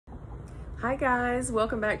Hi guys,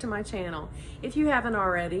 welcome back to my channel. If you haven't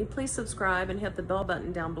already, please subscribe and hit the bell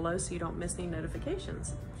button down below so you don't miss any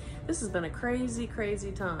notifications. This has been a crazy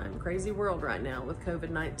time, crazy world right now with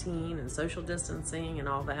COVID-19 and social distancing and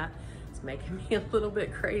all that. It's making me a little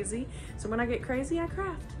bit crazy. So when I get crazy, I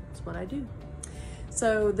craft. That's what I do.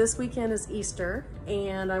 So this weekend is Easter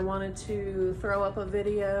and I wanted to throw up a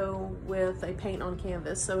video with a paint on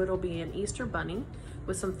canvas. So it'll be an Easter bunny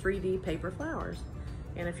with some 3D paper flowers.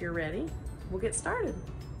 And if you're ready, we'll get started.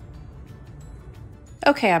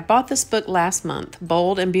 Okay, I bought this book last month,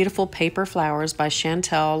 Bold and Beautiful Paper Flowers by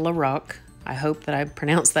Chantal Larocque. I hope that I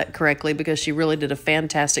pronounced that correctly because she really did a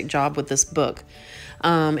fantastic job with this book.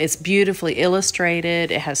 It's beautifully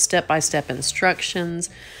illustrated. It has step-by-step instructions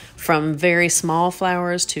from very small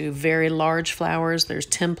flowers to very large flowers. There's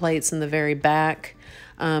templates in the very back.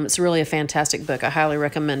 It's really a fantastic book. I highly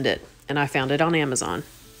recommend it, and I found it on Amazon.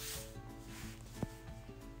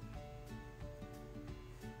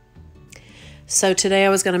 So today I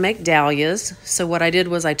was going to make dahlias. So what I did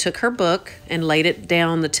was I took her book and laid it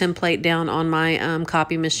down, the template down on my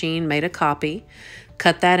copy machine, made a copy,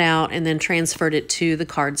 cut that out, and then transferred it to the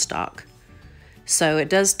cardstock. So it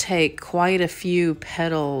does take quite a few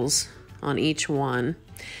petals on each one.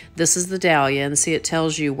 This is the dahlia, and see, it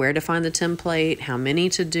tells you where to find the template, how many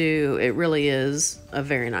to do. It really is a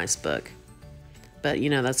very nice book. But you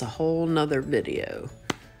know, that's a whole nother video.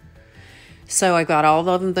 So I got all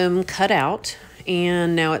of them cut out,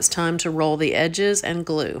 and now it's time to roll the edges and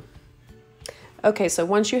glue. Okay, so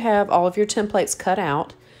once you have all of your templates cut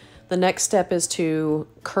out, the next step is to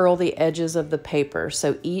curl the edges of the paper.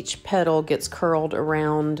 So each petal gets curled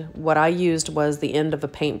around. What I used was the end of a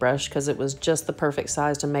paintbrush because it was just the perfect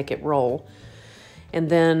size to make it roll. And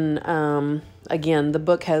then, again, the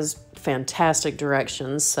book has fantastic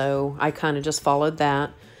directions, so I kind of just followed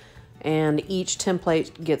that. And each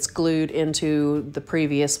template gets glued into the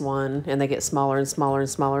previous one, and they get smaller and smaller and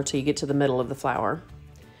smaller till you get to the middle of the flower.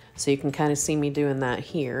 So you can kind of see me doing that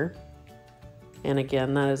here. And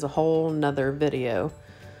again, that is a whole nother video.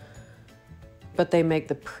 But they make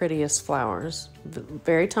the prettiest flowers.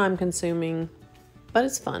 Very time consuming, but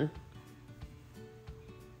it's fun.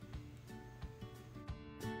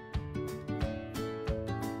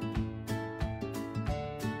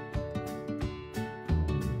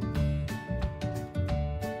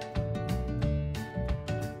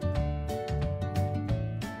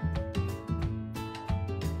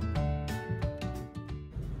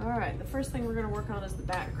 Alright, the first thing we're going to work on is the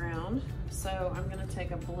background. So I'm going to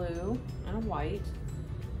take a blue and a white.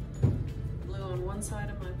 Blue on one side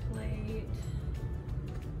of my plate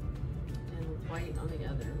and white on the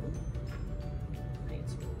other.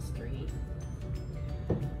 Paint's a little straight.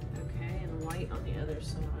 Okay, and white on the other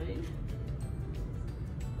side.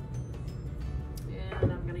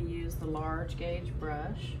 And I'm going to use the large gauge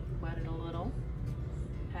brush, wet it a little,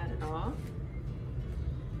 pat it off.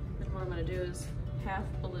 Then what I'm going to do is half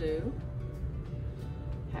blue,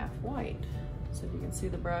 half white. So if you can see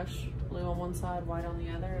the brush, blue on one side, white on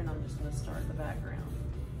the other, and I'm just going to start the background.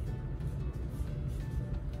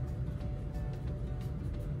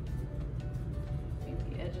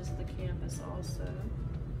 Paint the edges of the canvas also.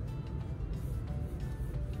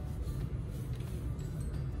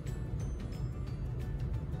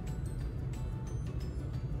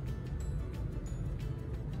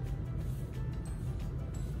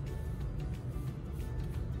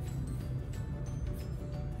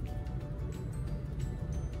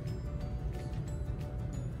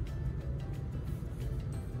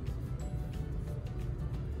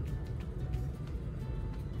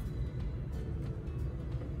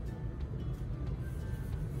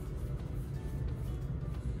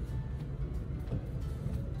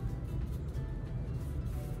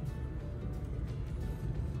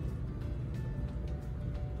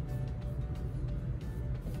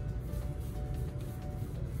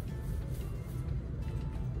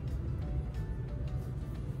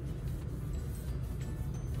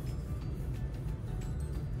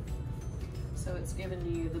 So it's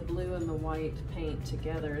given you, the blue and the white paint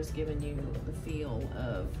together is giving you the feel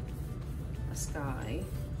of a sky.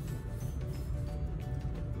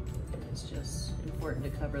 And it's just important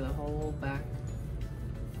to cover the whole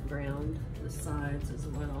background, the sides as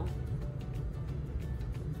well.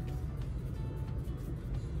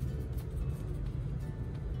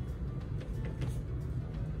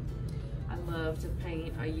 I love to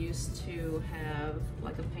paint. I used to have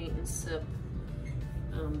like a paint and sip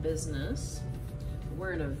business.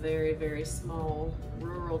 We're in a very small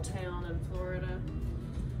rural town in Florida,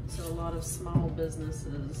 so a lot of small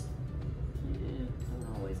businesses don't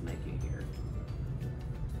always make it here.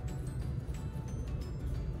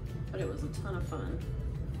 but it was a ton of fun.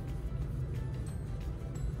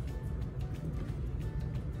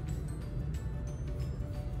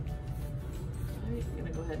 All right, I'm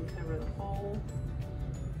gonna go ahead and cover the whole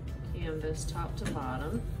canvas top to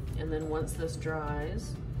bottom, and then once this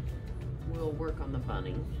dries, we'll work on the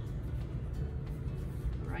bunning.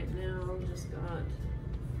 Right now,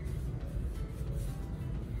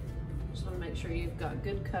 just want to make sure you've got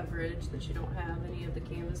good coverage, that you don't have any of the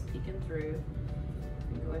canvas peeking through.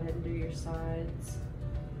 And go ahead and do your sides,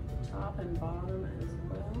 top and bottom as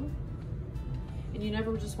well. And you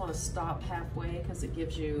never just want to stop halfway because it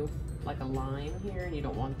gives you like a line here, and you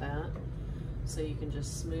don't want that. So you can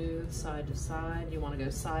just smooth side to side. You want to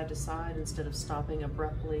go side to side instead of stopping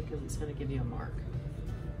abruptly, because it's going to give you a mark.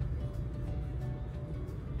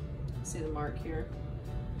 See the mark here?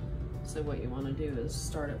 So what you want to do is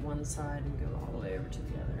start at one side and go all the way over to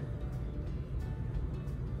the other.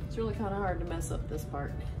 It's really kind of hard to mess up this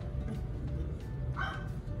part.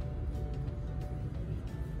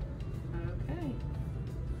 Okay,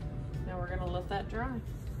 now we're going to let that dry.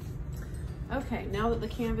 Okay, now that the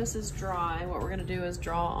canvas is dry, what we're gonna do is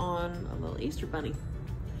draw on a little Easter bunny.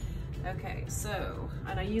 Okay, so,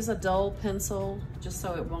 and I use a dull pencil just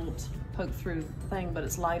so it won't poke through the thing, but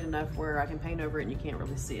it's light enough where I can paint over it and you can't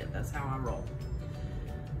really see it. That's how I roll.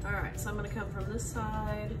 All right, so I'm gonna come from this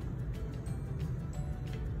side,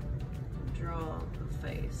 draw the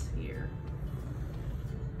face here.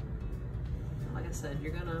 Like I said,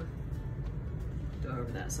 you're gonna go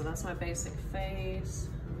over that. So that's my basic face.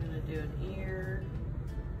 I'm gonna do an ear,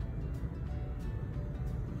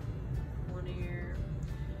 one ear,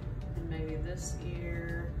 and maybe this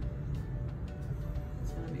ear.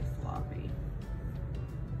 It's gonna be floppy.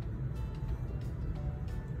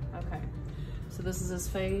 Okay, so this is his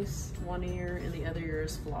face, one ear, and the other ear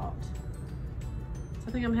is flopped. So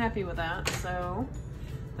I think I'm happy with that. So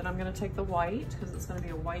then I'm gonna take the white, because it's gonna be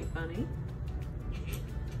a white bunny.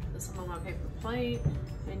 This one on my paper plate,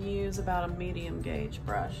 and use about a medium gauge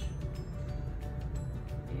brush.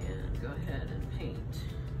 And go ahead and paint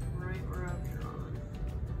right where I've drawn.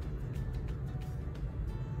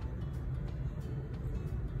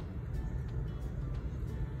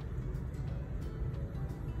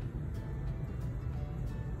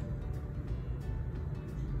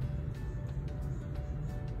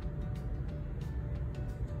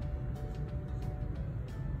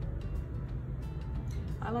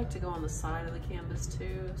 I like to go on the side of the canvas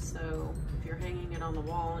too, so if you're hanging it on the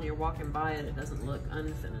wall and you're walking by it, it doesn't look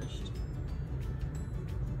unfinished.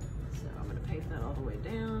 So I'm gonna paint that all the way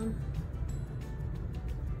down.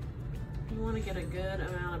 You wanna get a good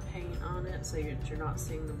amount of paint on it so you're not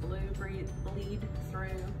seeing the blue bleed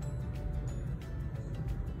through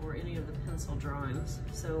or any of the pencil drawings.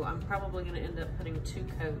 So I'm probably gonna end up putting 2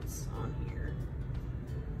 coats on here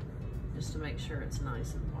just to make sure it's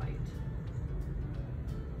nice and white.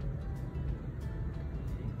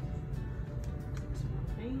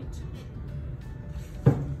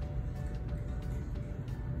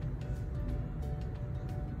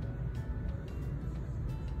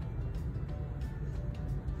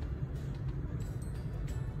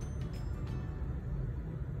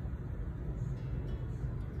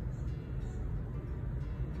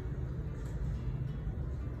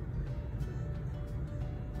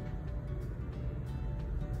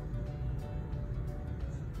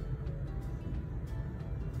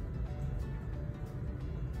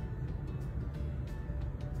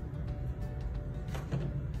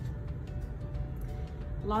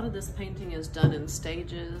 A lot of this painting is done in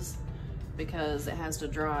stages because it has to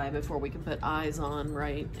dry before we can put eyes on,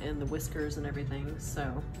 right, and the whiskers and everything.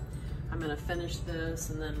 So I'm gonna finish this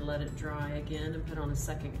and then let it dry again and put on a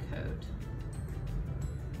second coat.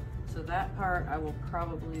 So that part I will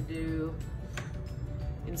probably do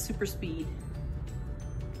in super speed.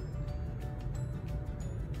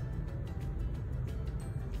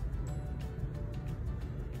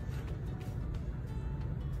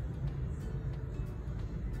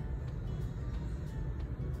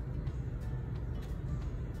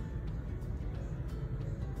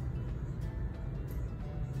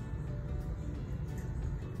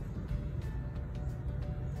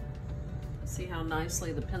 See how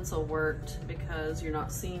nicely the pencil worked because you're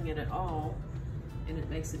not seeing it at all, and it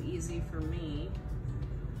makes it easy for me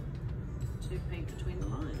to paint between the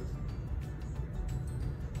lines.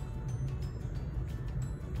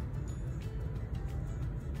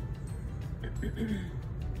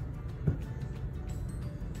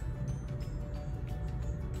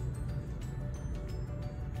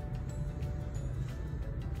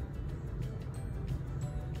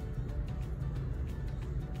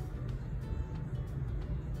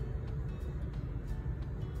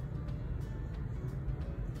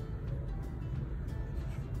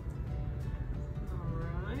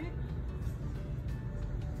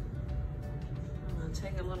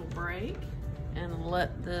 take a little break and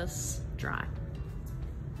let this dry.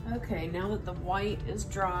 Okay, now that the white is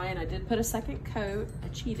dry, and I did put a second coat, I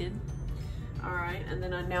cheated. All right, and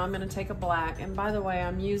then now I'm gonna take a black, and by the way,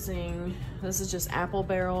 I'm using, this is just Apple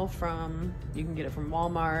Barrel from, you can get it from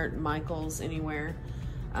Walmart, Michael's, anywhere.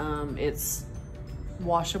 It's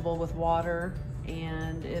washable with water,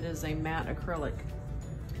 and it is a matte acrylic.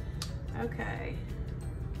 Okay,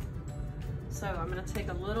 so I'm gonna take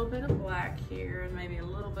a little bit of black here and maybe a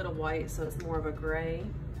little bit of white so it's more of a gray.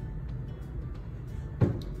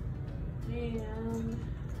 And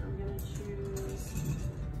I'm gonna choose,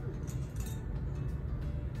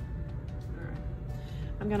 all right.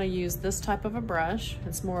 I'm gonna use this type of a brush.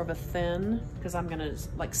 It's more of a thin, because I'm gonna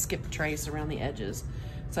like skip trace around the edges.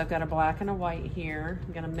 So I've got a black and a white here.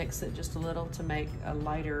 I'm gonna mix it just a little to make a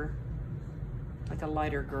lighter, like a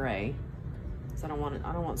lighter gray. So I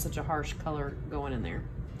don't want such a harsh color going in there.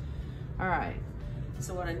 All right,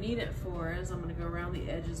 so what I need it for is I'm gonna go around the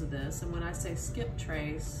edges of this, and when I say skip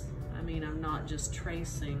trace, I mean I'm not just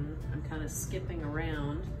tracing, I'm kind of skipping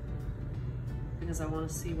around because I want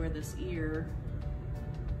to see where this ear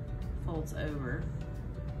folds over.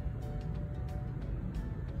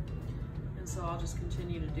 And so I'll just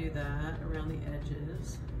continue to do that around the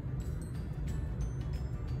edges.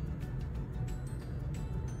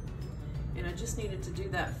 And I just needed to do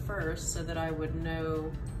that first so that I would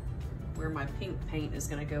know where my pink paint is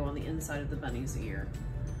going to go on the inside of the bunny's ear.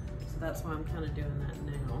 So that's why I'm kind of doing that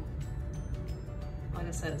now. Like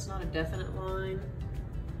I said, it's not a definite line.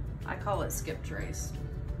 I call it skip trace.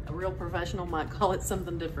 A real professional might call it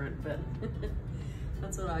something different, but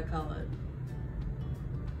that's what I call it.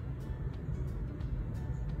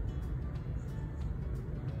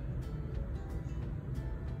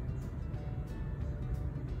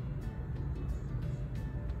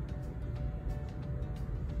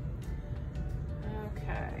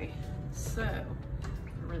 Okay, so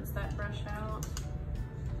rinse that brush out.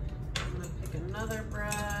 I'm gonna pick another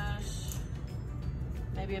brush,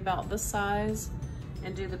 maybe about this size,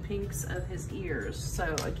 and do the pinks of his ears.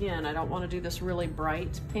 So again, I don't want to do this really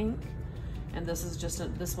bright pink, and this is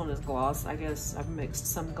just this one is gloss. I guess I've mixed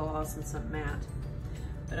some gloss and some matte,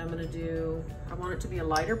 but I want it to be a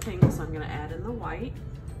lighter pink, so I'm gonna add in the white.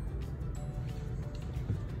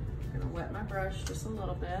 I'm gonna wet my brush just a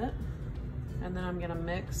little bit, and then I'm gonna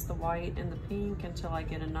mix the white and the pink until I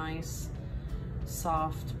get a nice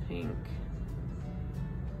soft pink.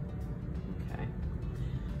 Okay,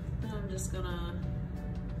 then I'm just gonna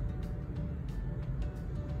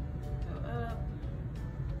go up,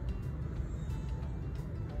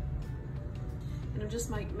 and I'm just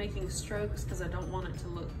making strokes because I don't want it to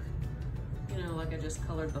look, you know, like I just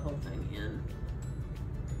colored the whole thing in.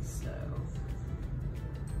 So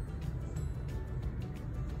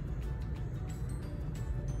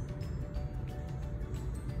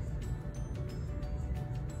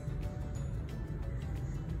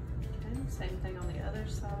same thing on the other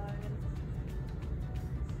side.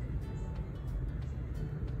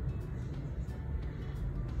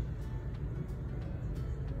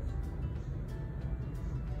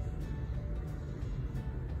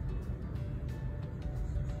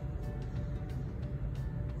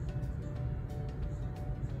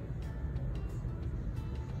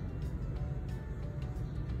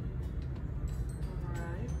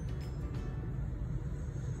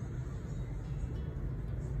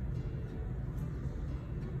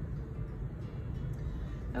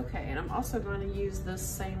 Okay, and I'm also going to use this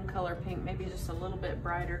same color pink, maybe just a little bit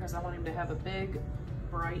brighter because I want him to have a big,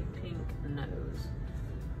 bright pink nose.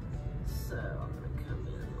 So I'm going to come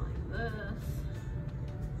in like this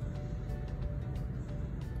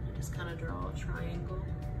and just kind of draw a triangle.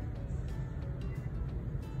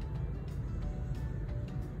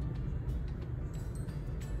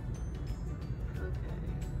 Okay,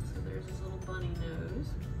 so there's his little bunny nose.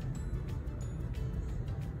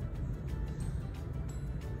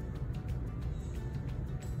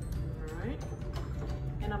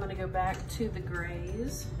 And I'm going to go back to the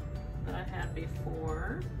grays that I had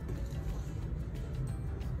before.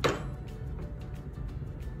 And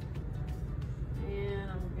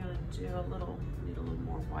I'm going to do need a little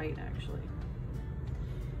more white actually.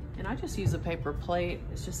 And I just use a paper plate.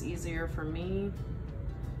 It's just easier for me.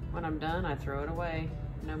 When I'm done, I throw it away.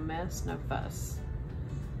 No mess, no fuss.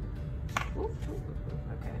 Ooh,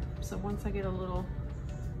 okay, so once I get a little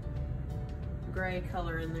gray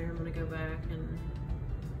color in there, I'm gonna go back and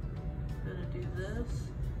do this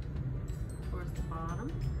towards the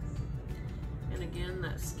bottom. And again,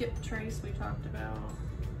 that skip trace we talked about,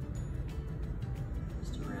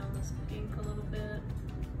 just around this pink a little bit.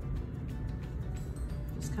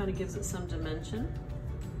 Just kind of gives it some dimension.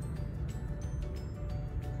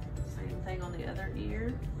 thing on the other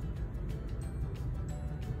ear.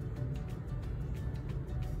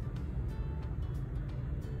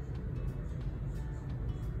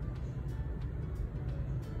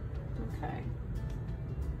 Okay.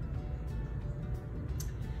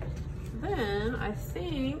 Then I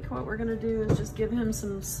think what we're gonna do is just give him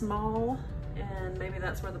some small, and maybe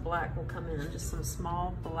that's where the black will come in, just some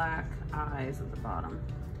small black eyes at the bottom.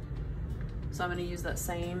 So I'm gonna use that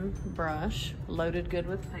same brush, loaded good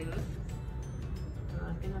with paint.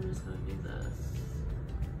 I think I'm just gonna do this.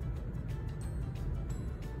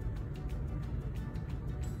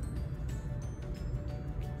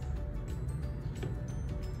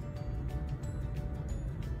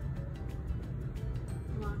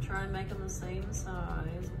 I'm gonna try and make them the same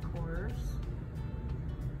size, of course.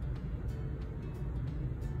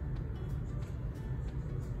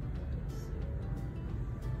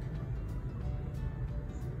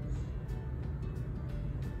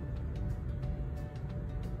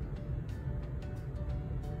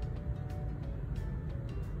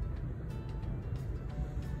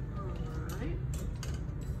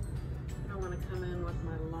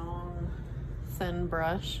 Thin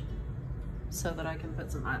brush so that I can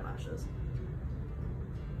put some eyelashes.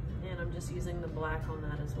 And I'm just using the black on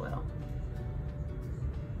that as well.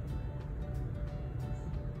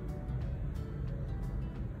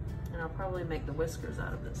 And I'll probably make the whiskers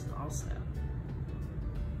out of this also.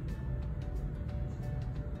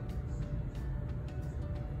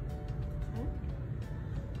 Okay,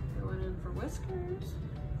 going in for whiskers.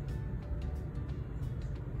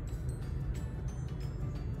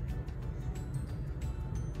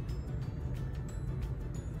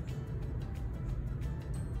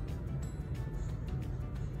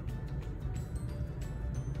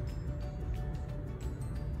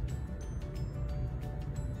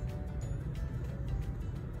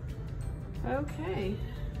 Okay,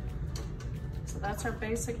 so that's our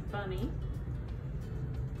basic bunny.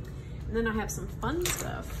 And then I have some fun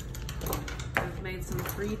stuff. I've made some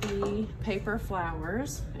 3D paper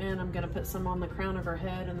flowers, and I'm gonna put some on the crown of her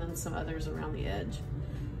head and then some others around the edge.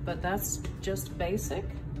 But that's just basic.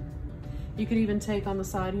 You could even take on the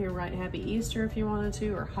side here, write Happy Easter if you wanted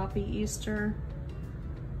to, or Hoppy Easter.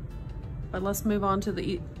 But let's move on to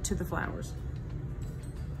the flowers.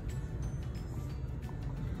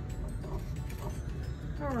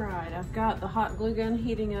 All right, I've got the hot glue gun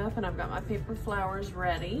heating up and I've got my paper flowers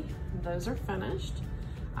ready. Those are finished.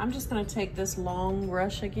 I'm just gonna take this long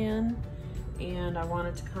brush again, and I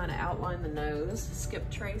wanted to kind of outline the nose, skip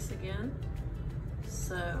trace again.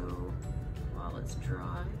 So while it's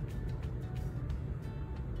dry,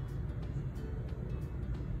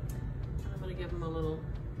 I'm gonna give him a little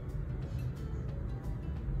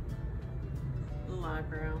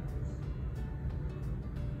eyebrow.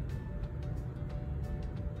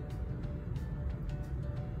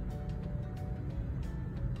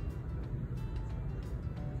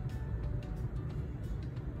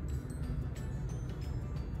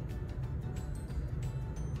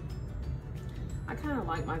 I kind of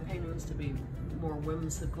like my paintings to be more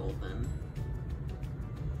whimsical than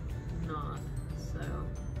not, so.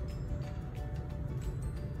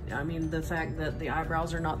 I mean, the fact that the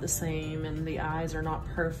eyebrows are not the same and the eyes are not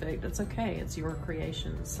perfect, it's okay, it's your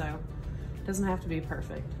creation, so it doesn't have to be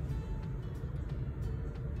perfect.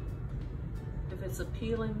 If it's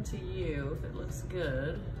appealing to you, if it looks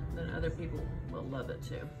good, then other people will love it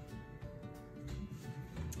too.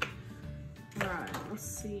 All right, let's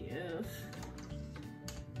see if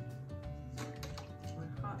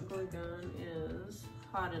hot glue gun is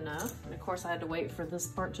hot enough. And of course I had to wait for this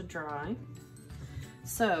part to dry.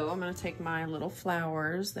 So I'm gonna take my little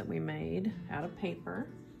flowers that we made out of paper,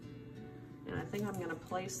 and I think I'm gonna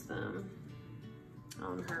place them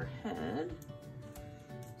on her head.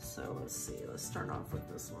 So let's see, let's start off with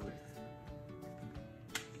this one.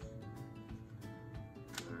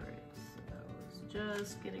 All right, so it's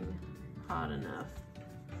just getting hot enough.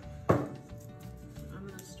 I'm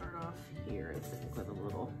gonna start off here, I think, with a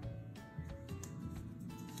little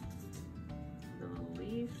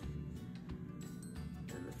leaf,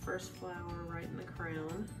 and the first flower right in the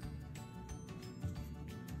crown.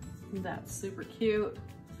 That's super cute.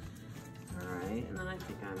 All right, and then I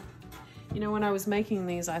think you know, when I was making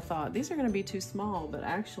these, I thought these are gonna be too small, but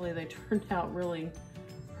actually they turned out really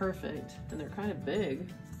perfect, and they're kind of big,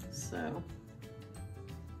 so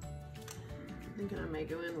I'm thinking I may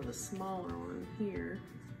go in with a smaller one here.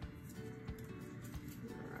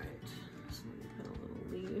 All right, so let me put a little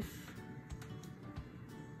leaf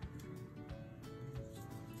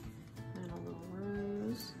and a little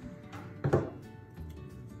rose.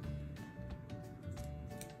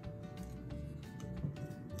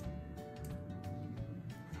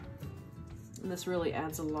 And this really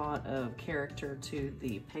adds a lot of character to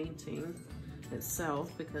the painting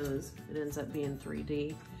itself because it ends up being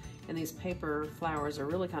 3D. And these paper flowers are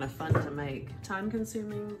really kind of fun to make. Time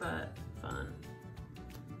consuming, but fun.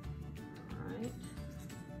 All right.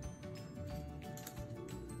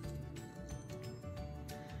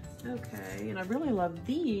 Okay, and I really love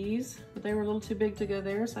these, but they were a little too big to go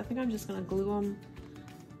there, so I think I'm just gonna glue them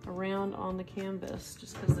around on the canvas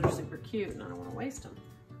just because they're super cute and I don't wanna waste them.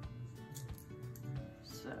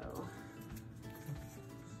 So.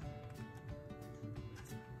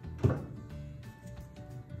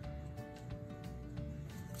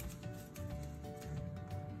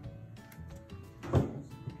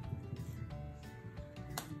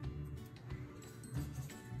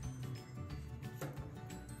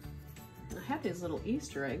 I have these little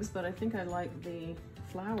Easter eggs, but I think I like the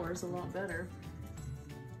flowers a lot better.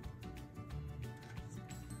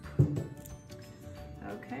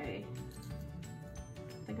 Okay,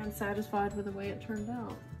 I think I'm satisfied with the way it turned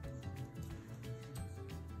out.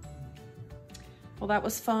 Well, that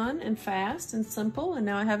was fun and fast and simple, and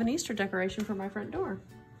now I have an Easter decoration for my front door.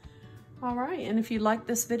 All right, and if you liked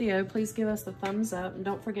this video, please give us the thumbs up and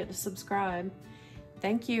don't forget to subscribe.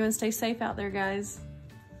 Thank you and stay safe out there, guys.